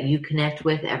beings that you connect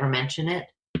with ever mention it?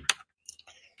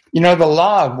 The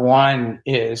law of one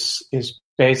is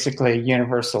basically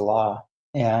universal law,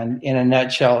 and in a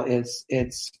nutshell,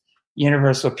 it's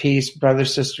universal peace, brother,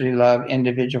 sisterly love,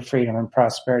 individual freedom, and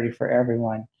prosperity for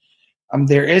everyone.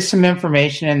 There is some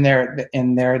information in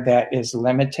there that is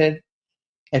limited,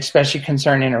 especially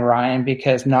concerning Orion,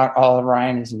 because not all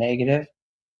Orion is negative.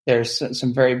 There's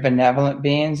some very benevolent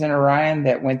beings in Orion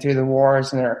that went through the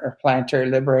wars and are planetary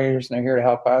liberators, and they're here to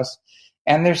help us.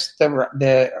 And there's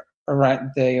the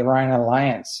Orion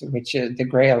Alliance, which is the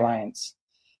Gray Alliance,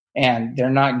 and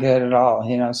they're not good at all.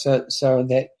 So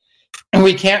that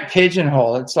we can't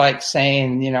pigeonhole. It's like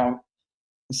saying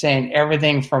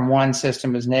everything from one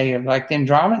system is negative. Like the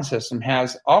Andromedan system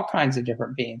has all kinds of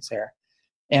different beings there,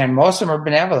 and most of them are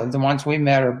benevolent. The ones we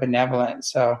met are benevolent.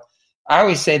 So I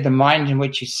always say the mind in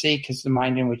which you seek is the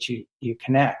mind in which you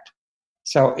connect.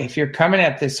 So if you're coming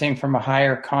at this thing from a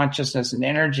higher consciousness and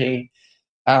energy,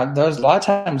 a lot of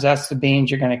times that's the beings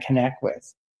you're going to connect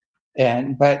with.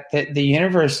 But the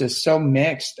universe is so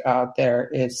mixed out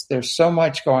there. There's so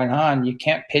much going on. You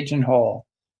can't pigeonhole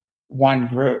one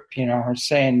group, or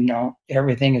saying,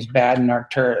 everything is bad in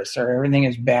Arcturus or everything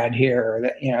is bad here, or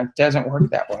that, it doesn't work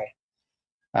that way.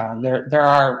 There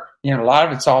are, a lot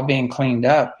of it's all being cleaned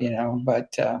up,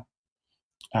 but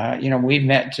we've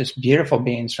met just beautiful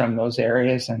beings from those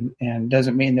areas, and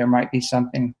doesn't mean there might be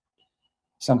something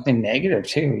negative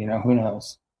too, who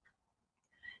knows?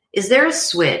 Is there a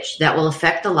switch that will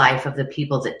affect the life of the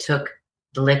people that took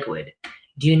the liquid?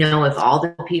 Do you know if all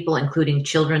the people, including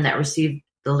children that received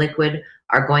the liquid,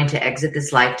 are going to exit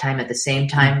this lifetime at the same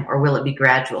time, or will it be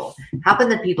gradual? How can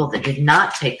the people that did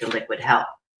not take the liquid help?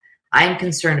 I am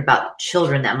concerned about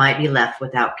children that might be left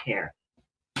without care.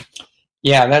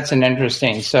 Yeah, that's an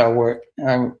interesting. So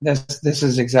this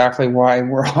is exactly why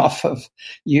we're off of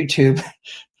YouTube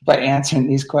by answering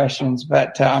these questions.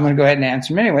 But I'm going to go ahead and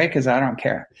answer them anyway because I don't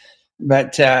care.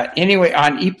 But anyway,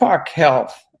 on Epoch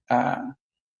Health,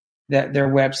 their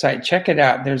website, check it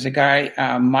out. There's a guy,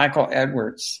 Michael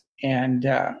Edwards, and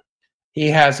he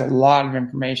has a lot of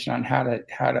information on how to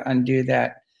undo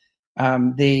that.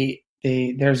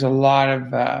 There's a lot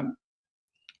of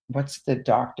what's the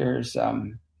doctors?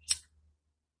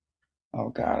 Oh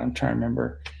God, I'm trying to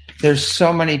remember. There's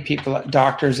so many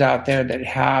doctors out there that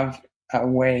have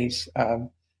ways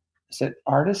of. Is it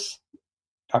Artis?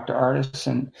 Dr. Artis,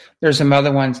 and there's some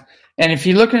other ones. And if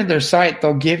you look into their site,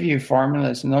 they'll give you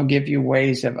formulas and they'll give you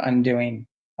ways of undoing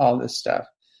all this stuff.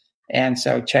 And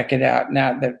so check it out.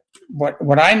 Now,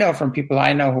 what I know from people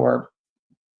I know who are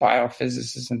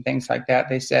biophysicists and things like that,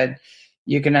 they said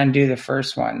you can undo the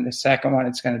first one. The second one,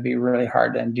 it's going to be really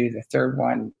hard to undo. The third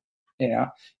one,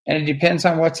 and it depends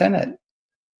on what's in it.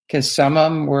 Because some of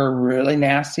them were really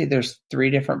nasty. There's 3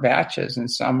 different batches,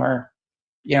 and some are,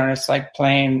 it's like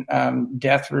playing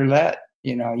death roulette.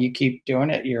 You keep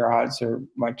doing it, your odds are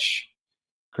much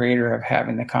greater of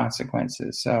having the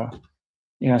consequences. So,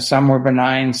 some were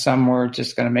benign, some were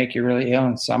just going to make you really ill,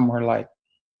 and some were like,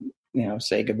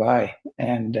 say goodbye.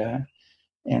 And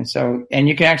so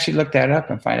you can actually look that up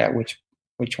and find out which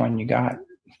one you got.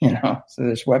 So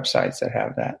there's websites that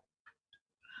have that.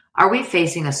 Are we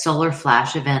facing a solar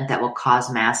flash event that will cause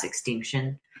mass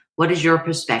extinction? What is your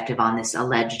perspective on this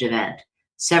alleged event?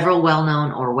 Several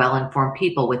well-known or well-informed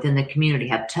people within the community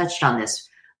have touched on this,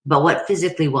 but what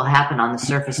physically will happen on the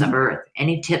surface of Earth?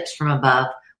 Any tips from above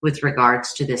with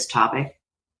regards to this topic?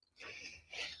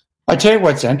 I'll tell you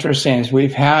what's interesting is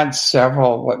we've had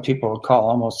several what people would call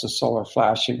almost a solar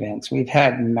flash events. We've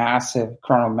had massive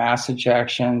coronal mass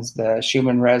ejections. The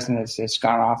Schumann resonance has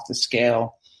gone off the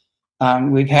scale.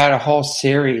 We've had a whole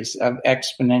series of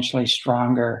exponentially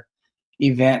stronger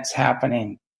events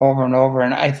happening over and over.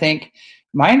 And I think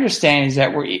my understanding is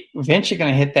that we're eventually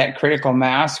going to hit that critical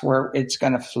mass where it's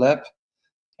going to flip,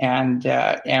 and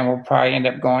we'll probably end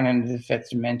up going into the 5th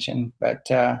dimension,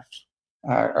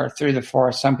 or through the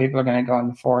 4th. Some people are going to go in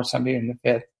the 4th, some people in the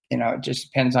 5th. It just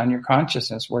depends on your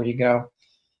consciousness where you go.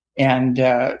 And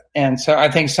so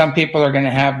I think some people are going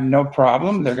to have no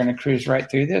problem. They're going to cruise right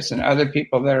through this. And other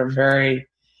people that are very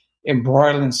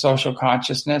embroiled in social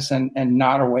consciousness and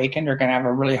not awakened are going to have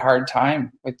a really hard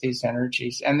time with these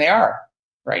energies. And they are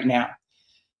right now.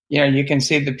 You can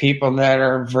see the people that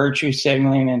are virtue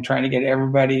signaling and trying to get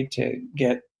everybody to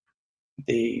get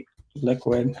the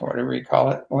liquid, or whatever you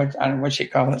call it. What you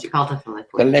call it? You call it the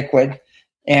liquid. The liquid.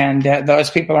 And those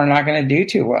people are not going to do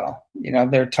too well.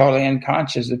 They're totally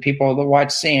unconscious. The people that watch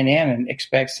CNN and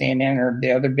expect CNN or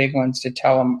the other big ones to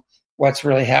tell them what's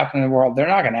really happening in the world, they're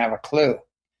not going to have a clue.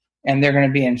 And they're going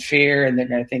to be in fear, and they're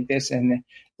going to think this. And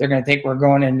they're going to think we're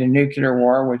going into nuclear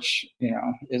war, which,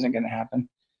 isn't going to happen.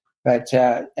 But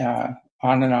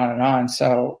on and on and on.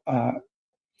 So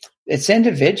it's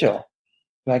individual.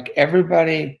 Like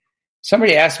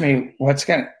somebody asked me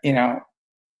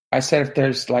I said, if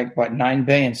there's 9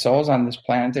 billion souls on this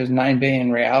planet, there's 9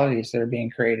 billion realities that are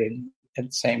being created at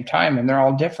the same time, and they're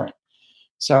all different.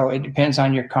 So it depends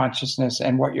on your consciousness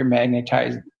and what you're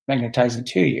magnetizing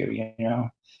to you,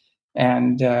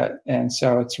 And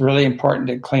so it's really important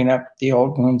to clean up the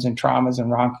old wounds and traumas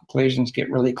and wrong conclusions, get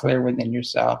really clear within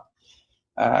yourself.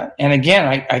 And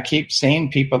again, I keep seeing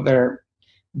people that are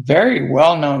very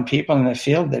well-known people in the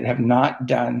field that have not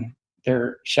done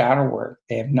their shadow work.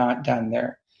 They have not done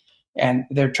and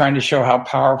they're trying to show how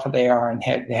powerful they are, and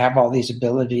they have all these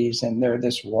abilities, and they're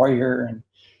this warrior,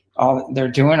 and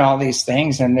they're doing all these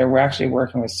things, and they're actually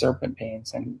working with serpent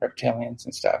beings and reptilians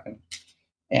and stuff.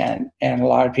 And a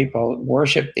lot of people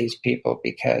worship these people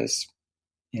because,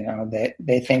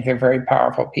 they think they're very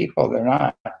powerful people. They're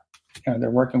not. They're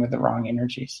working with the wrong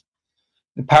energies.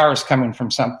 The power is coming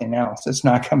from something else. It's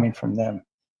not coming from them,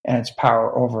 and it's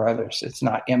power over others. It's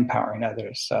not empowering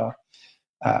others. So,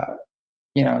 I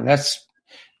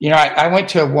went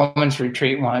to a woman's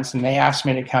retreat once, and they asked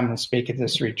me to come and speak at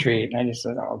this retreat. And I just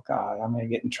said, oh God, I'm going to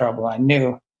get in trouble. I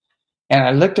knew. And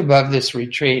I looked above this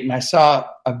retreat, and I saw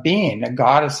a being, a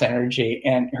goddess energy,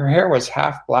 and her hair was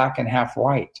half black and half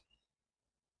white.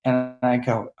 And I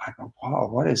go, wow,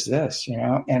 what is this?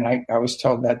 And I was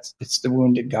told it's the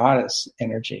wounded goddess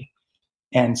energy.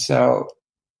 And so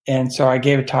I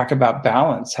gave a talk about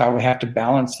balance, how we have to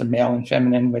balance the male and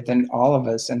feminine within all of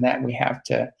us, and that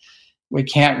we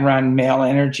can't run male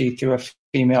energy through a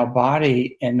female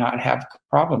body and not have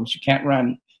problems. You can't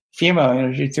run female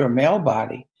energy through a male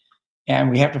body.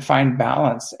 And we have to find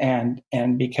balance, and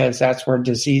because that's where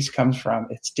disease comes from.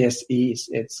 It's dis-ease.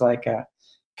 It's like a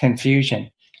confusion.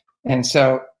 And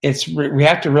so we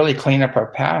have to really clean up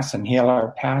our past and heal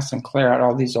our past and clear out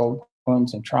all these old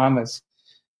wounds and traumas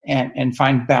and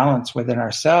find balance within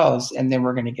ourselves. And then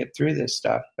we're going to get through this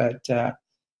stuff. But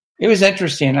it was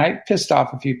interesting. I pissed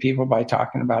off a few people by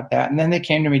talking about that. And then they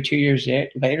came to me 2 years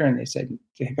later and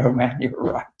they go, man, you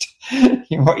were right.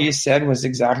 What you said was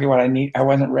exactly what I need. I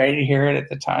wasn't ready to hear it at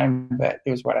the time, but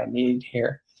it was what I needed to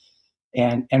hear.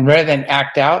 And rather than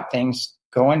act out things,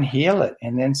 go and heal it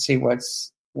and then see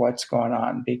what's going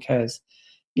on, because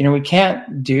we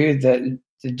can't do the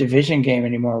division game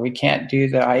anymore. We can't do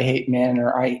the I hate men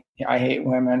or I hate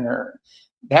women, or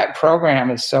that program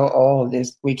is so old.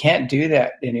 We can't do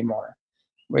that anymore.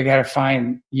 We got to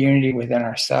find unity within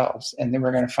ourselves, and then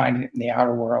we're going to find it in the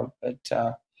outer world. But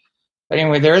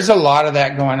anyway, there is a lot of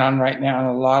that going on right now, and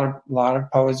a lot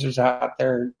of posers out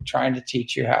there trying to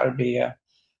teach you how to be a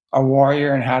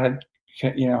warrior and how to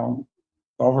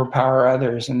overpower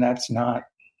others, and that's not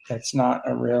it's not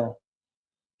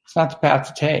the path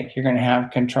to take. You're going to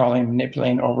have controlling,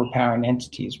 manipulating, overpowering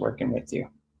entities working with you.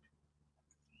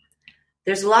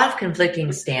 There's a lot of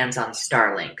conflicting stands on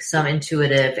Starlink. Some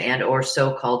intuitive and or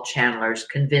so-called channelers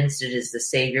convinced it is the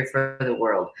savior for the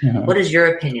world. Mm-hmm. What is your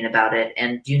opinion about it?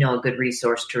 And do you know a good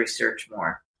resource to research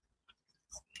more?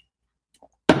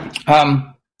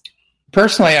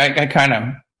 Personally,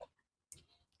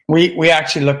 we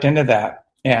actually looked into that,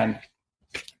 and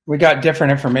we got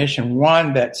different information.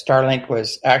 One, that Starlink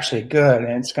was actually good,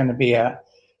 and it's going to be a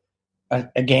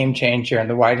game changer, and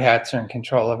the white hats are in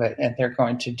control of it, and they're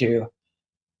going to do.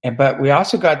 But we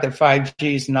also got that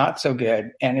 5G is not so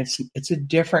good, and it's a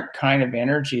different kind of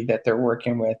energy that they're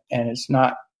working with, and it's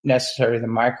not necessarily the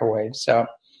microwave. So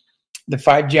the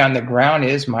 5G on the ground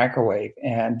is microwave,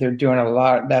 and they're doing a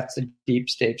lot. That's the deep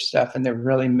stage stuff, and they're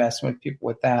really messing with people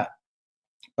with that.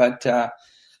 But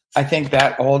I think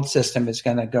that old system is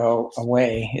going to go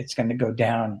away. It's going to go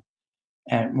down.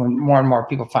 And when more and more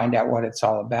people find out what it's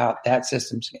all about, that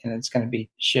system's, and it's going to be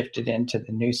shifted into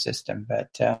the new system.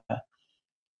 But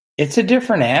it's a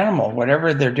different animal,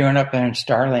 whatever they're doing up there in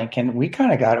Starlink. And we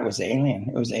kind of got it was alien.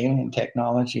 It was alien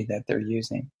technology that they're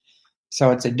using.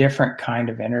 So it's a different kind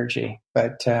of energy.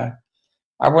 But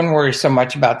I wouldn't worry so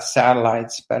much about the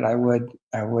satellites, but I would,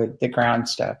 the ground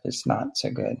stuff is not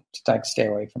so good. Just like stay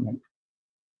away from it.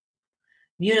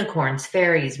 Unicorns,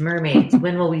 fairies, mermaids.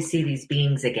 When will we see these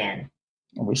beings again?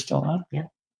 Are we still on? Yeah.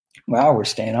 Wow, we're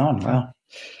staying on. Wow.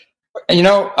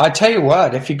 I'll tell you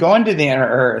what, if you go into the inner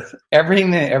earth, everything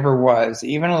that ever was,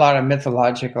 even a lot of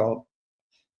mythological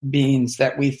beings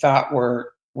that we thought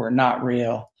were not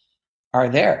real, are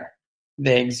there.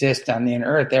 They exist on the inner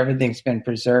earth. Everything's been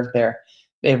preserved there.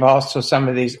 They've also, some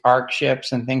of these ark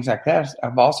ships and things like that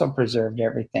have also preserved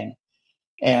everything.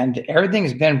 and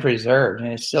everything's been preserved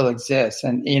and it still exists.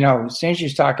 And, as soon as you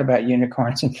talk about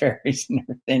unicorns and fairies and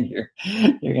everything,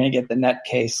 you're going to get the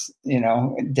nutcase,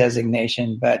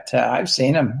 designation. But I've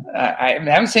seen them. I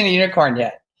haven't seen a unicorn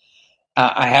yet.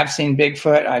 I have seen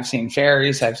Bigfoot. I've seen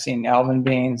fairies. I've seen elven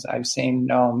beings. I've seen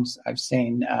gnomes. I've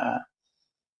seen,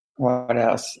 what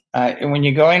else? When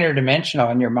you go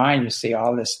interdimensional in your mind, you see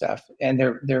all this stuff. And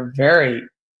they're very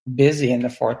busy in the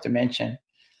fourth dimension.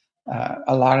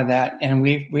 A lot of that. And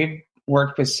we've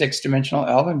worked with 6-dimensional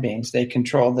elven beings. They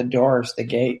control the doors, the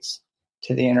gates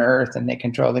to the inner earth, and they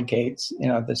control the gates,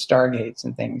 the stargates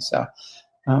and things. So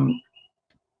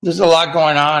there's a lot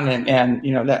going on, and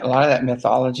that a lot of that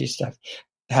mythology stuff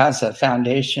has a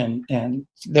foundation. And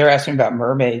they're asking about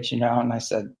mermaids, and I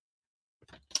said,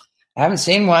 I haven't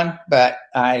seen one, but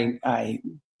I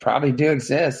probably do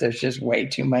exist. There's just way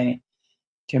too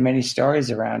many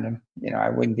stories around them. I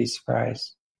wouldn't be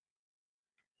surprised.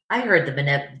 I heard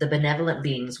the benevolent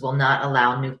beings will not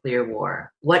allow nuclear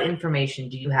war. What information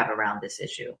do you have around this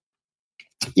issue?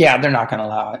 Yeah, they're not going to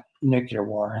allow it. Nuclear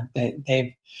war.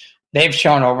 They've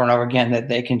shown over and over again that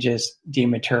they can just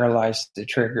dematerialize the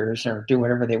triggers or do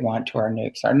whatever they want to our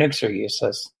nukes. Our nukes are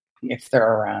useless if they're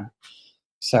around.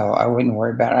 So I wouldn't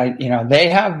worry about it. They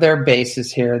have their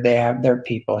bases here. They have their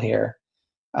people here.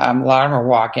 A lot of them are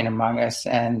walking among us,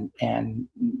 and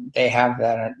they have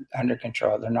that under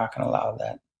control. They're not going to allow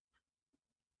that.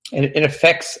 It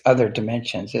affects other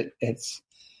dimensions. It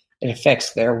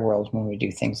affects their world when we do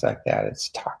things like that. It's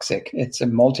toxic. It's a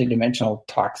multidimensional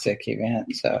toxic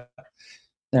event. So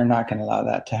they're not going to allow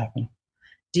that to happen.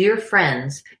 Do your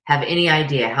friends have any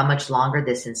idea how much longer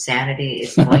this insanity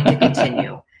is going to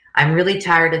continue? I'm really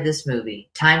tired of this movie.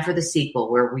 Time for the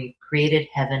sequel where we've created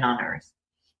heaven on earth.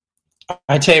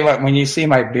 I tell you what, when you see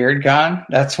my beard gone,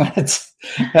 that's when it's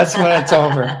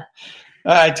over.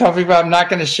 I told people I'm not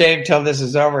going to shave till this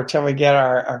is over, till we get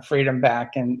our freedom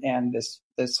back, and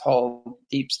this whole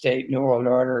deep state New World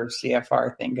Order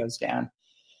CFR thing goes down.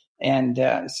 And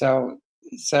so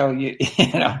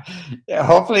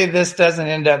hopefully this doesn't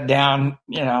end up down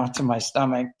to my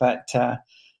stomach, but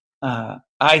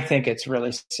I think it's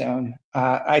really soon.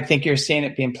 I think you're seeing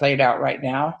it being played out right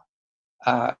now.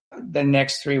 The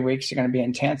next 3 weeks are going to be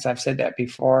intense. I've said that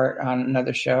before on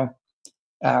another show.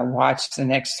 Watch the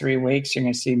next 3 weeks. You're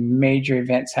going to see major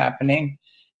events happening,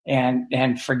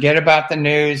 and forget about the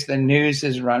news. The news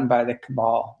is run by the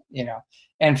cabal,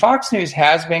 and Fox News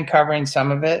has been covering some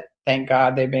of it. Thank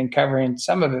God they've been covering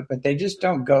some of it, but they just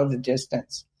don't go the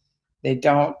distance. They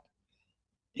don't,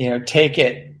 take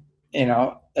it,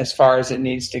 as far as it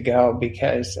needs to go,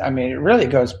 because it really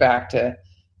goes back to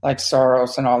like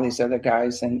Soros and all these other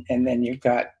guys. And then you've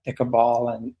got the cabal,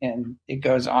 and it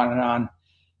goes on and on.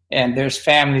 And there's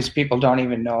families people don't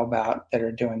even know about that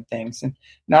are doing things, and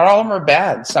not all of them are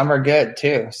bad. Some are good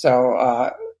too.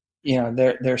 So,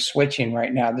 they're switching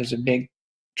right now. There's a big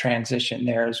transition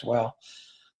there as well.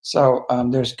 So,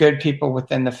 there's good people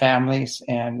within the families,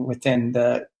 and within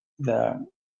the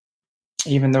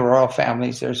even the royal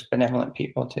families, there's benevolent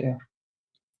people too.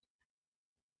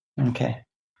 Okay.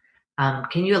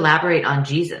 Can you elaborate on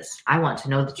Jesus? I want to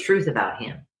know the truth about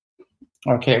him.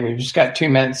 Okay, we've just got 2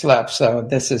 minutes left, so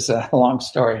this is a long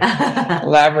story.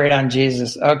 Elaborate on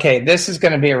Jesus. Okay, this is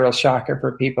going to be a real shocker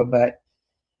for people, but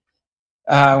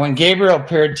when Gabriel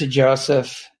appeared to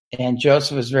Joseph, and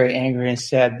Joseph was very angry and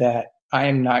said that I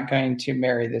am not going to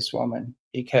marry this woman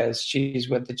because she's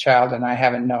with the child and I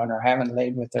haven't known her, I haven't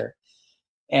laid with her.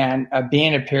 And a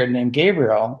being appeared named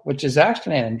Gabriel, which is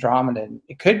actually an Andromedan.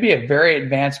 It could be a very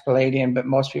advanced Palladian, but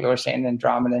most people are saying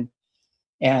Andromedan.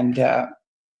 And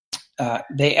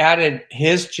they added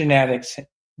his genetics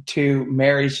to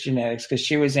Mary's genetics because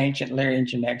she was ancient Lyrian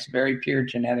genetics, very pure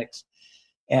genetics,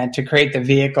 and to create the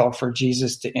vehicle for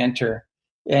Jesus to enter.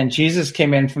 And Jesus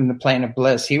came in from the plane of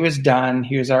bliss. He was done.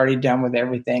 He was already done with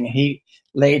everything. He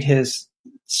laid his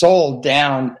soul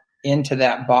down into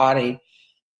that body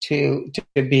to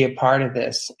be a part of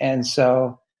this. And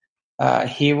so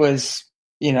he was,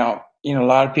 a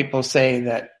lot of people say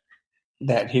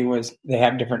that he was, they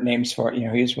have different names for it.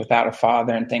 He was without a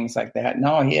father and things like that.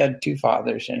 No, he had 2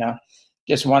 fathers,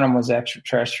 just one of them was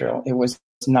extraterrestrial. It was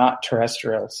not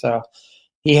terrestrial. So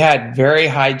he had very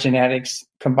high genetics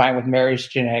combined with Mary's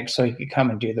genetics so he could come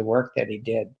and do the work that he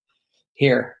did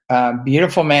here.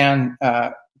 Beautiful man,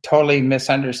 totally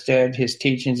misunderstood. His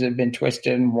teachings have been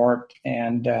twisted and warped.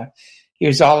 And he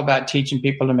was all about teaching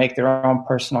people to make their own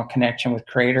personal connection with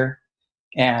Creator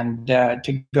and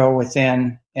to go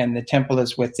within, and the temple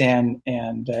is within.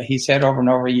 And he said over and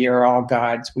over, ye are all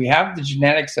gods. We have the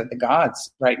genetics of the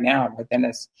gods right now within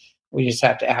us. We just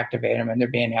have to activate them, and they're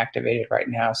being activated right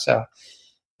now. So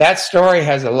that story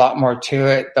has a lot more to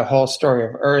it. The whole story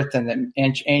of Earth and the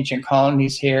ancient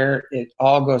colonies here, it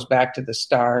all goes back to the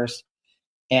stars.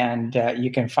 And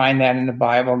you can find that in the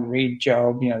Bible. Read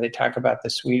Job. They talk about the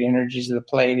sweet energies of the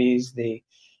Pleiades, the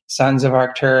sons of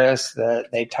Arcturus.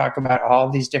 They talk about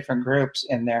all these different groups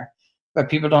in there, but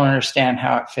people don't understand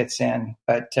how it fits in.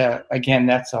 But again,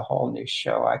 that's a whole new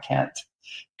show. I can't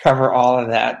cover all of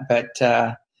that.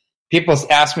 But people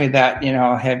ask me that,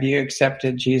 have you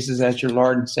accepted Jesus as your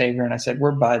Lord and Savior? And I said,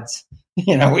 we're buds.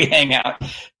 We hang out.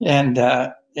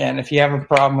 And if you have a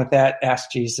problem with that, ask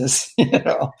Jesus.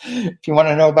 If you want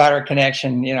to know about our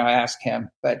connection, ask him.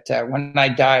 But when I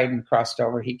died and crossed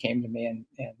over, he came to me, and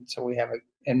so we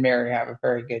and Mary have a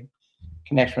very good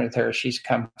connection with her. She's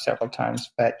come several times,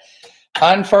 but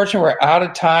unfortunately, we're out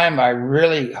of time. I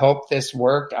really hope this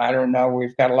worked. I don't know.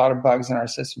 We've got a lot of bugs in our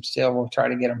system still. We'll try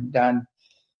to get them done.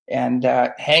 And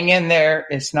hang in there.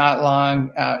 It's not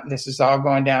long. This is all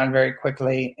going down very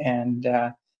quickly, and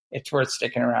it's worth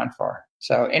sticking around for.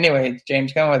 So anyway,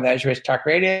 James Gunn with As You Wish Talk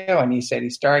Radio, and he said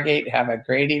he's Stargate. Have a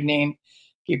great evening.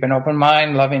 Keep an open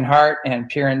mind, loving heart, and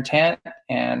pure intent,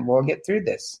 and we'll get through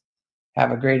this.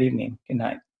 Have a great evening. Good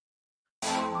night.